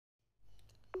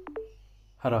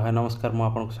Hello hi नमस्कार मु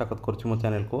आपको स्वागत करुच्ची मो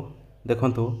चैनल को।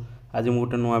 देखंतु आज मु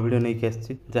गोटे नुआ वीडियो नहीं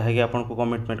आसी जहाँकि आपको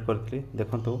कमिटमेंट करी।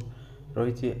 देखंतु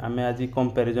रही आम आज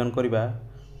कंपैरिजन करवा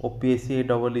ओपीएससी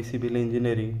एई सिविल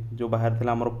इंजीनियरिंग जो बाहर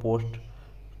थिला हमर पोस्ट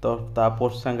तो ता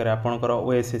पोस्ट सांगे आपणकर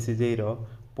ओएसएससी जेई रो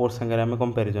पोस्ट सांगे आम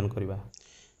कंपैरिजन करवा।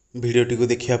 वीडियोटी को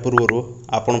देखिया पूर्व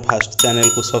आपण फास्ट चैनल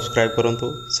को सब्सक्राइब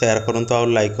करंतु शेयर करंतु और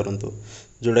लाइक करंतु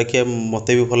जोड़ा कि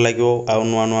मते भी भल लागिवो आ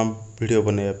नुआ नुआ वीडियो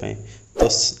बनैया पई तो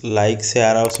लाइक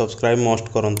शेयर और सब्सक्राइब मस्ट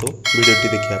करंतु वीडियोटी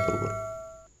देखिया पूर्व।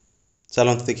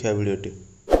 चलंतु देखिया वीडियोटी।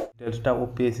 डिटेल्सटा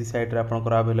ओपीएससी साइट रे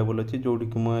आपनकर अवेलेबल अछि जोडी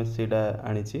कि मु सेटा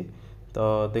आनी छी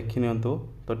तो देखि नियंतु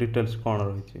तो डिटेल्स कोन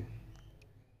रही।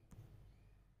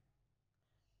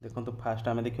 देखंतु फास्ट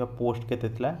आमे देखिया पोस्ट केते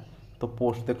थिला तो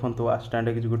पोस्ट देखंतु असिस्टेंट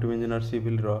एग्जीक्यूटिव इंजीनियर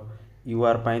सिविल रो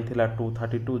यूआर पाई थिला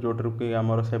 232 जोटर कि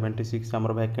हमर 76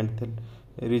 हमर वैकेंट थिल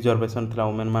रिजर्वेशन थिला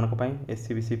वुमेन मानक पाई।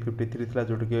 एससीबीसी 53 थिला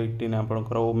जोटर कि 18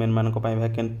 आपनकर वुमेन मानक पाई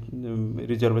वैकेंट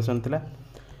रिजर्वेशन थिला।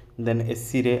 देन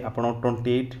एससी रे आपण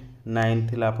 28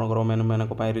 9 थिला आपनकर वुमेन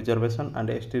मानक पाई रिजर्वेशन एंड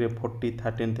एसटी रे 40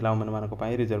 13 थिला वुमेन मानक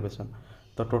पाई रिजर्वेशन।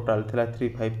 तो टोटल थिला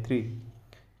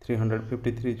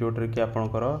 353 जोटर कि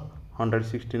आपनकर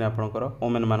 116 आपनकर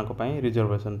वुमेन मानक पाई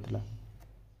रिजर्वेशन थिला।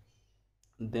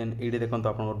 देन ये देखो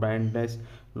आप ब्लाइंडनेस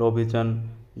लो विजन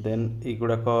देन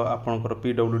युड़ाक आपंकर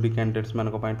पीडब्ल्यूडी कैंडिडेट्स मान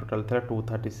टोटाल था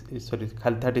 230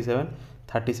 खाली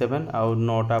 37 आउ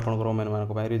 9टा आपंकर वुमेन मान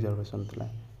रिजर्वेशन था।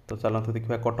 तो चलते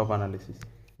देखा कटअफ एनालिसिस।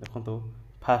 देखो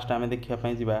फास्ट आम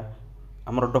देखापी जा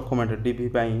आमर डॉक्यूमेंट डीवी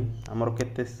आमर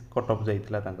केते कटअफ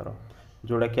जाता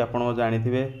जोड़ा कि आप जानी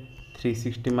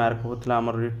 360 मार्क होता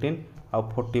आमर रिटिन आउ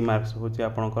 40 मार्क्स हूँ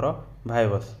आपंकर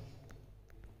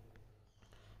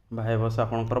भाइबस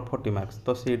आपंकर 40 मार्क्स।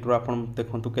 तो सीट्रु आप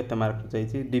देखूँ केते मार्क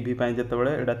जाइए डीवी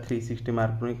जितेबाला यहाँ 360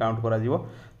 मार्क ही काउंट करा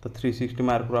तो 360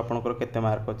 मार्क आपंकर केते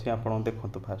मार्क अच्छी आप देखूँ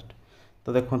फास्ट।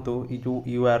 तो देखूँ जो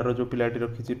यूआर रो जो पिलाटी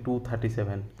रखी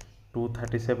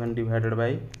 237 डिवाइडेड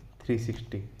बाय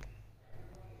 360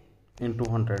 इंटू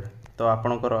 100 तो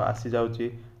आपणकर आसी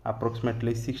जाउची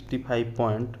अप्रोक्सीमेटली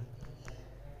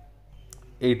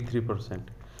 65.83%।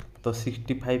 तो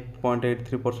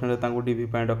 65.83% डीवी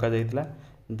डका जाइतिला।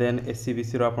 देन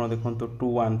एससीबीसी रो आपण देखंतु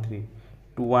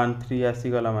 213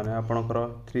 आसीगला माने आपणकर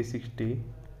 360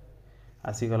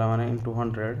 आसीगला माने इंटू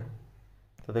 100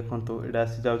 तो देखंतु एटा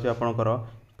आसी जाउची आपणकर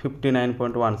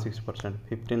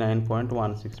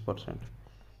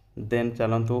 59.16%। देन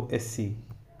चलंतु एससी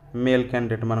मेल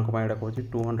कैंडिडेट मानक पई एटा कहूची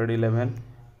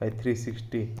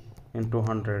 211/360 इंटू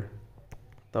 100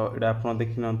 तो एटा आपण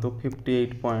देखिनंतु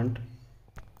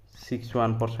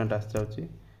 58.61% आसी जाउची।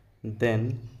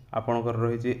 देन आपणकर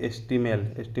रही एसटी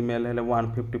मेल हेले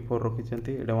 154 रखी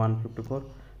 154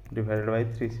 डिवाइडेड बाय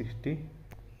 360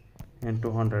 इंटू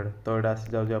 100 तो यहाँ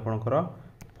आसी जाऊँगी आपणकर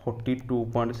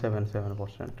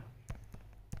 42.77%।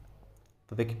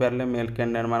 तो देखिपारे मेल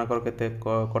कैंडिडेट मानकर केते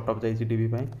कटअफ जाइए डीवी।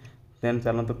 देन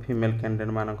चलते फीमेल कैंडिडेट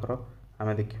मानकर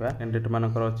आम देखा कैंडिडेट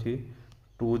मानकर अच्छी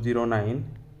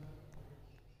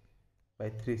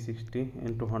 209/360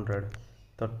 इंटू 100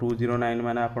 तो 209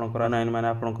 माने आपणकर 9 माने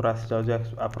आपणकर आसी जाउजे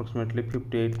अप्रोक्सीमेटली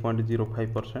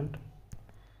 58.05%।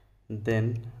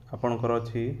 देन आपणकर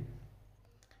अच्छी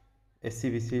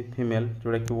एससीबीसी फीमेल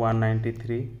जोड़ा कि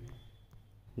 193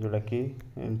 जोड़ा कि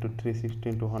इंटू 360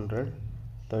 इंटू 100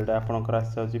 तो यहाँ आपणकर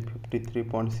आसी जाउजे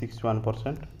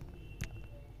 53.61%।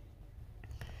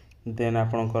 देन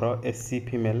आपणकर एससी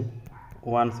फीमेल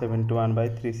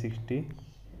 171/360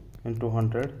 इंटू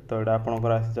 100 तो यहाँ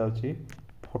आपणकर आसी जाउची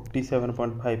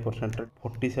 47.5%।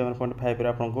 47.5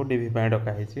 आपको डीवी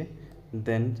डका है।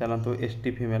 देन चलतु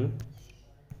एसटी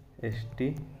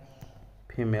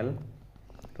फीमेल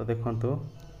तो देखु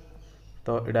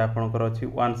तो यहाँ आपंकर अच्छी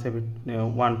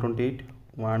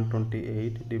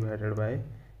 128 डिवाइडेड बाय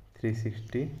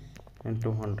 360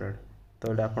 इंटू 100 तो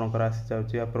यहाँ आपंकर आसी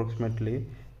जाउची अप्रोक्सीमेटली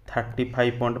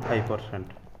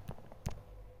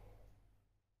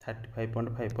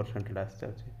 35.5% आसी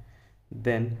जाउची।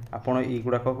 देन आपड़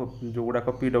युड़ाक जो गुड़ाक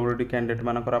पीडब्ल्यूडी कैंडिडेट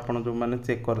मानकर आप जो मैंने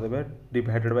चेक करदे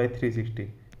डिवाइडेड बाय 360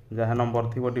 जहाँ नंबर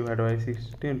थी डिवाइड बाय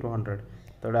 60 इंटू 100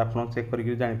 तो ये आप चेक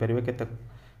करके जापर के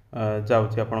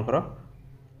जाऊँगी आपणकर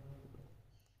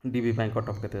डीवी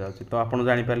कटअफ के जाऊँगी। तो आप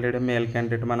जापारे मेल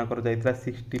कैंडिडेट मानकर जाइए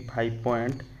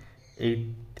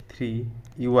 65.83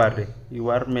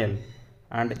 यूआर मेल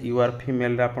एंड यूआर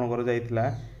फीमेल आपंकर जाइए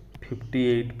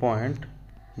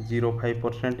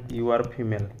 58.05% यूआर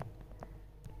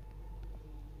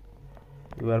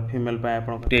फीमेल पे आप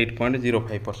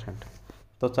 8.05%।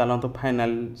 तो चलते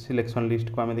फाइनल सिलेक्शन लिस्ट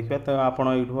को आम देखा तो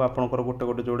आपंकर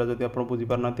गोटे जोड़ा जब आप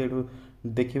बुझीपार ये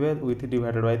देखिए विथ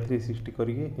डिवाइडेड बाय 360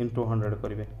 करके इंटू 100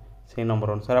 करेंगे से नंबर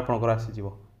अनुसार आपंकर आसीज।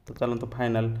 तो चलते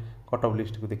फाइनाल कट ऑफ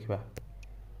लिस्ट को देखा।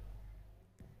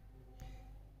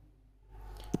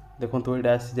 देखो ये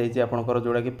आसी जाइए आपंकर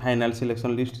जोड़ा कि फाइनाल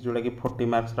सिलेक्शन लिस्ट जोड़ा कि 40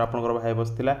 मार्क्स आपंकर भाई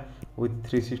बसला विथ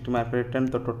 360 मार्क रिटर्न।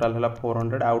 तो टोटाल है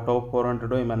 400 आउट ऑफ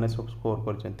 400 ये सब स्कोर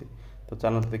कर। तो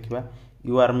चलते देखा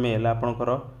यू आर मेल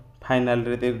आपंकर फाइनाल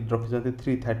रखी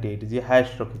 338 जी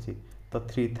हाएस्ट रखी। तो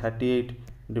 338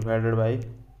 डिवाइडेड बाय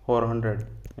 400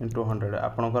 इंटू 100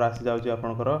 आपंकर आसी जाऊँगी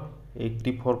आपंकर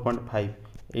 84.5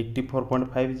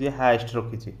 84.5 जी हाएस्ट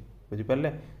रखी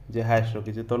बुझिपारे जी हाएस्ट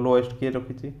रखी। तो लोएस्ट किए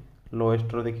रखी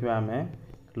लोएस्ट रो देखिए आम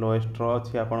लोएस्ट रो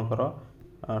अच्छी आपंकर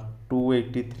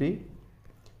 283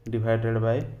 डिवाइडेड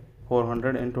बाय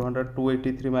 400 इंटू 100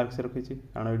 283 मार्क्स रखी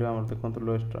कारण ये आम देखो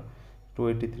लोएस्ट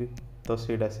 283। तो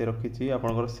सीटा सी रखी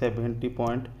आपंकर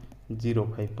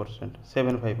 70.05%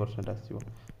 75% आसो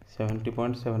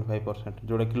 70.75%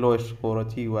 जोड़ा कि लोएस्ट स्कोर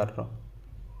अच्छी यूआर रो।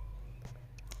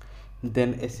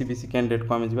 देन एससीबीसी कैंडिडेट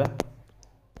को आम जा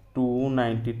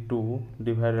 292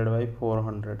 डिवाइडेड बाय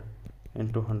 400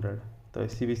 इंटू 100। तो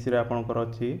एससीबीसी आपंकर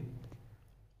अच्छी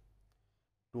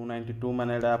 292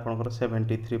 मान आपंकर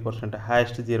 73%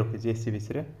 हाएस्ट जी रखी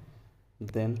एससीबीसी रे।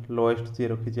 देन लोएस्ट जी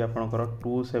रखी आपंकर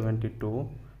 272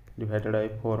 डिवाइडेड बाय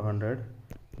 400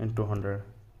 इंटू 100।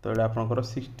 तो ये आपंकर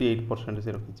 68%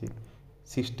 से रखी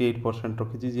 68%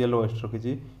 रखी जी लोएस्ट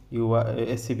रखी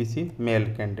एससीबीसी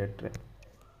मेल कैंडिडेट रे।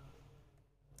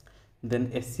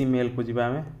 देन एससी मेल को जी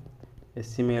आम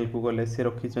एससी मेल को गले सी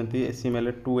रखी SC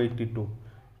mail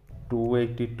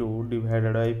 282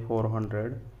 divided by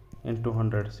 400 into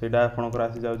 100 से आपंकर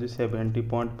आसी जाऊँगी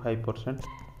 70.5%।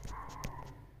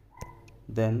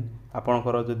 देन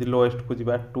आपंकर जदि लोएस्ट को जी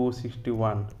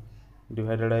 261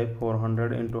 डिवाइडेड बाय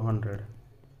 400 इंटू 100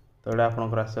 तो ये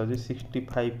आपंकर आसी जाऊँगी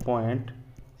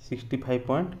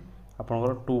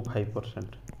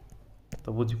 65.25%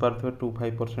 तो बुझीपारे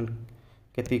 25%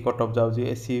 केती कट ऑफ जाऊँगी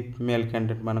एससी मेल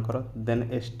कैंडिडेट मानकर। देन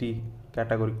एसटी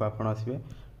कैटेगरी को आप आसवे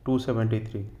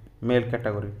 273 मेल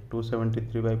कैटेगरी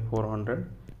 273 बाय 400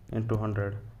 इंटू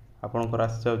 100 आपंकर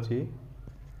आसी जाऊँगी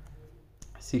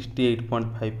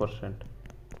 68.5%।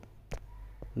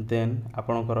 देन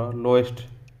आपंकर लोएस्ट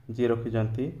जी रखी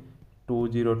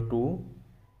 202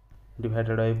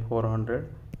 डिवाइडेड बाय 400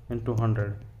 इंटू 100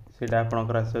 से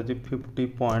आपंकर आसी जाऊँगी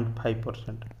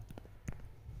 50.5%।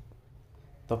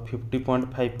 तो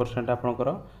 50.5% आपंकर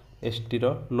एसटी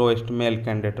रो लोएस्ट मेल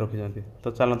कैंडिडेट रखी।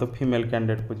 तो चलते फीमेल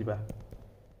कैंडिडेट को जीवा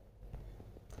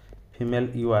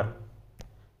फीमेल यूआर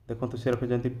देखो सी रखी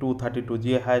 232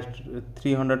 जी हाएस्ट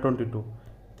 322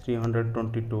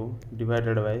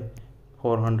 डिवाइडेड बाय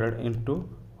 400 इंटू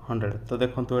 100। तो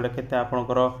देखो ये केते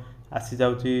आपंकर आसी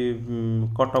जाऊँगी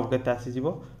कट ऑफ केते आसीज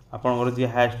आपंकर जी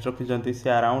हाएस्ट रखी से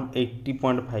अराउंड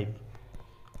 80.5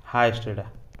 हाएस्ट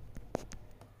एटा।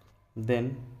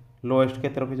 देन लोएस्ट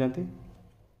केते रखी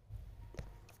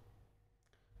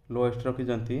लोएस्ट रखी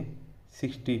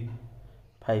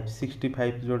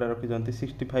 65 जोड़ा रखी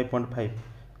 65.5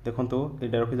 देखो ये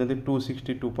रखी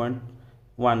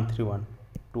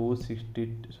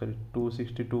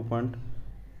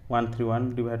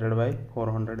 262.131 डिवाइडेड बाय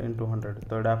 400 इंटू 100।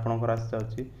 तो ये आपंकर आसी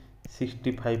जाऊँगी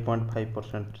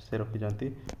 65.5% से रखी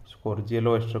स्कोर जी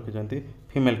लोएस्ट रखी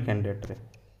फीमेल कैंडिडेट रे।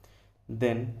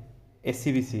 देन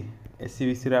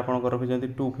एससीबीसी रे आपंकर रखी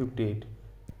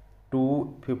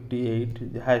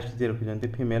 258 हाएस्ट जी रखी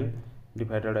फीमेल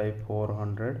डिवाइडेड बाय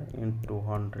 400 इंटू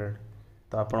 100।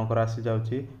 तो आपंकर आसी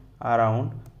जाऊँगी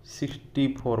अराउंड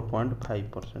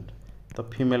 64.5%। तो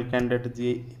फीमेल कैंडिडेट जी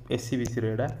एससीबीसी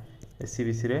रे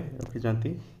रखी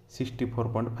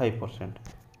 64.5%।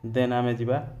 देन आम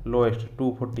जा लोएस्ट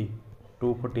 240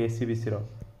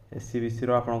 एससीबीसी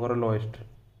रो आपंकर लोएस्ट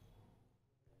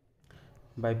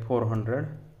बाय 400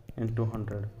 इंटू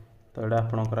 100। तो ये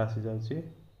आपंकर आसी जाऊँगी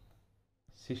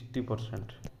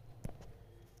 60%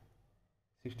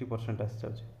 आसी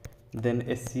जाऊँगी। देन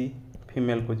एससी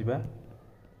फीमेल को जीवा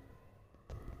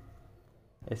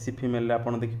एससी फीमेल आप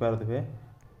देखिपारे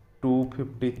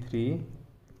 253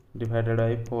 डिवाइडेड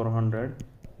बाय 400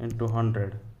 इंटू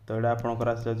 100। तो ये आपंकर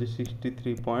आसी जाऊँगी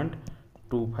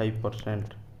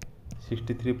 63.25%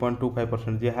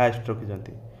 63.25% जी हाएस्ट रखी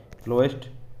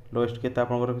लोएस्ट के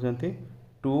आपंकर रखी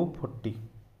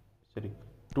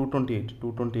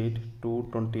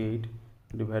 228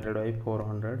 डिवाइडेड बाय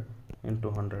 400 इंटू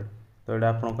 100। तो ये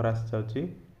आपंकर आसी जाऊँगी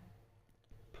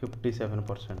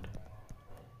 57%।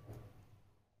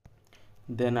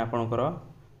 देन आपंकर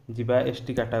जीवा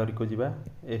एसटी कैटेगरी को जीवा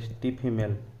एसटी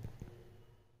फीमेल।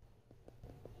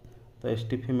 तो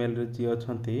एसटी फीमेल जी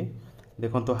अच्छा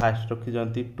देखो तो हाएस्ट रखी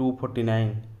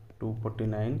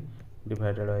 249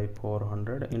 डिवाइडेड बाय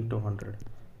 400 इंटू 100।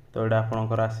 तो ये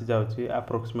आपंकर आसी जाऊँगी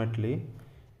अप्रोक्सीमेटली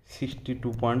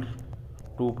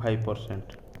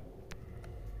 62.25%।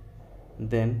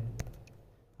 देन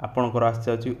आपणकर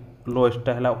आसी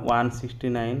लोएस्टा है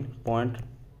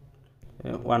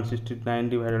 169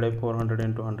 डिवाइडेड बाय 400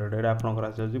 इंटू 100 एटा आपणकर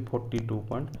आसी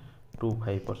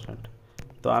 42.25%।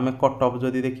 तो आम कट ऑफ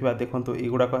जदि देखा देखो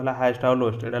युवाक है हाएस्ट आउ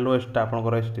लोएस्ट एटा लोएस्ट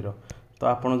आपंकर एसटी तो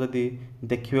आपड़ जदि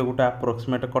देखिए गोटे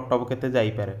अप्रोक्सीमेट कट ऑफ केते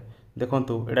जाइपारे देखो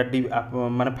एटा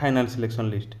माने फाइनल सिलेक्शन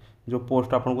लिस्ट जो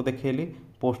पोस्ट आपको देखली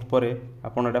पोस्ट पर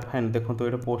आपड़ फाइन देखो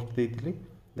ये पोस्ट देती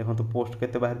देखो पोस्ट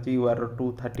केते बाहर यूआर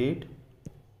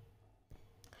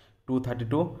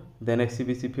 232 then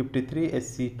SCBC 53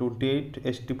 SC 28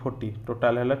 ST 40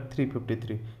 total है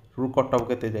 353 रु कट ऑफ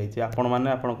केते जाइए आपण मैंने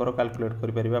आपंकर कैलकुलेट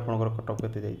करेंगे आपंकर कट ऑफ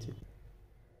केते जाइए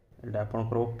एटा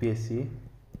आपंकर ओपीएससी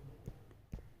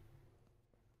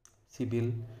सिविल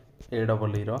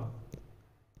एडब्ल्यू रो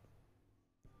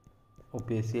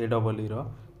ओपीएससी एडब्ल्यू रो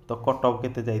तो कट ऑफ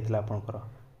केते जाइथिला आपनकर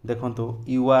देखंतु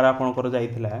यूआर आपनकर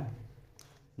जाइथिला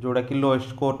जोड़ा कि लोएस्ट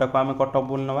स्कोर टाको आमे कट ऑफ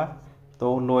बोल नवा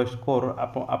तो लोएस्ट स्कोर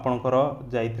आपनकर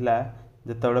जाइथिला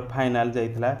जेतेबेले फाइनल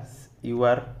जाइथिला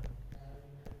यूआर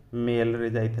मेल रे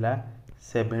जाइथिला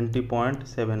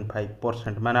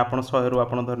 70.75% माने आपन 100 रु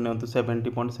आपन धर नियंतु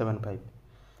 70.75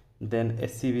 देन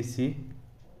एससीबीसी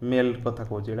मेल कथा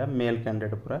कहूँ एटा मेल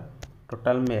कैंडिडेट पूरा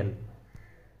टोटाल मेल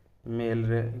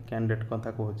रे कैंडिडेट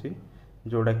कथा कहूँ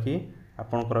जोड़ा कि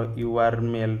आपनकर यूआर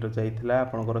मेल जाइथिला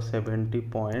आपनकर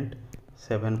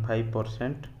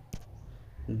 70.75%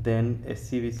 देन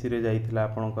एससीबीसी रे जाइथिला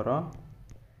आपनकर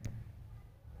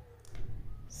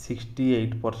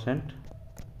 68%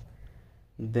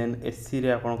 देन एससी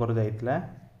रे आपनकर जाइथिला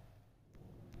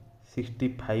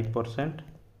 65%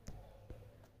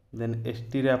 देन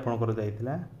एसटी रे आपनकर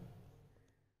जाइथिला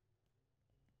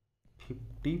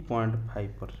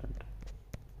 50.5%।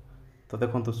 तो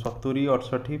देखो 70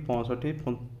 68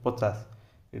 65 50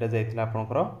 यहाँ जाइथिला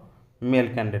आपनकर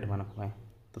मेल कैंडिडेट मानक पय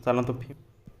तो चलतो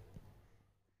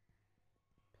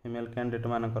फीमेल कैंडिडेट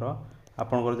मानकर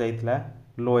आपनकर जाइथिला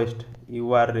लोएस्ट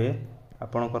यूआर रे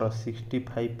आपनकर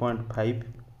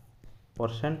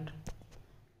 65.5%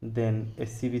 देन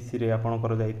एससीबीसी रे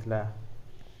आपनकर जाइथिला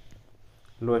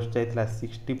लोएस्ट जाइथिला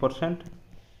 60%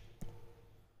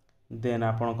 देन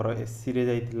आपनकर एससी रे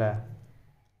जाइथिला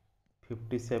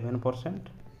 57%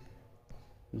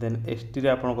 देन एसटी रे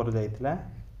आपनकर जाइथिला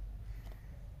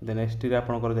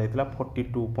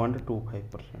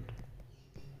 42.25%।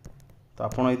 तो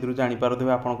आपन इधर जानि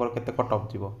पारथबे आपनकर केते कट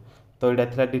ऑफ जीवो तो एटा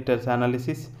थिला डिटेल्स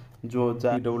एनालिसिस जो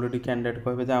डब्ल्यूडी कैंडिडेट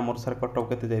कहबे जे हमर सर कट ऑफ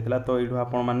केते जाइथिला तो एडु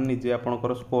आपन माने निजे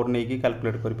आपनकर स्कोर नै कि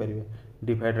कैलकुलेट करि परिबे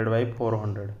डिवाइडेड बाय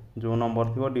 400 जो नंबर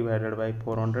थिबो डिवाइडेड बाय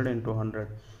 400 इनटू 100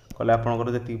 कले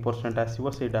आपनकर जति परसेंट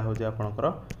आसीबो सेटा हो जे आपनकर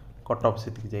कट ऑफ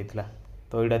सेति जाइथिला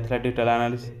तो एटा थिला डिटेल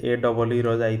एनालिसिस एडब्ल्यू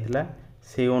रो जाइथिला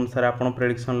से अनुसार आपन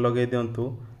प्रेडिक्शन लगे दियंतु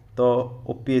तो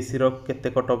ओपीएससी रो केते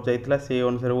कट ऑफ जाइथिला से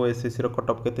अनुसार ओएसएससी रो कट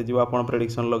ऑफ केते जीव आपन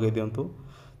प्रेडिक्शन लगे दियंतु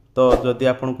तो जदि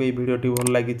आपको ये वीडियोटी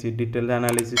भल लगी डिटेल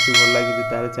एनालिसिस भल लगी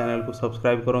ताले चैनल को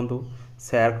सब्सक्राइब करंतु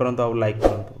शेयर करंतु और लाइक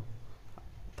करंतु।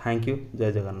 थैंक यू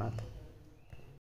जय जगन्नाथ।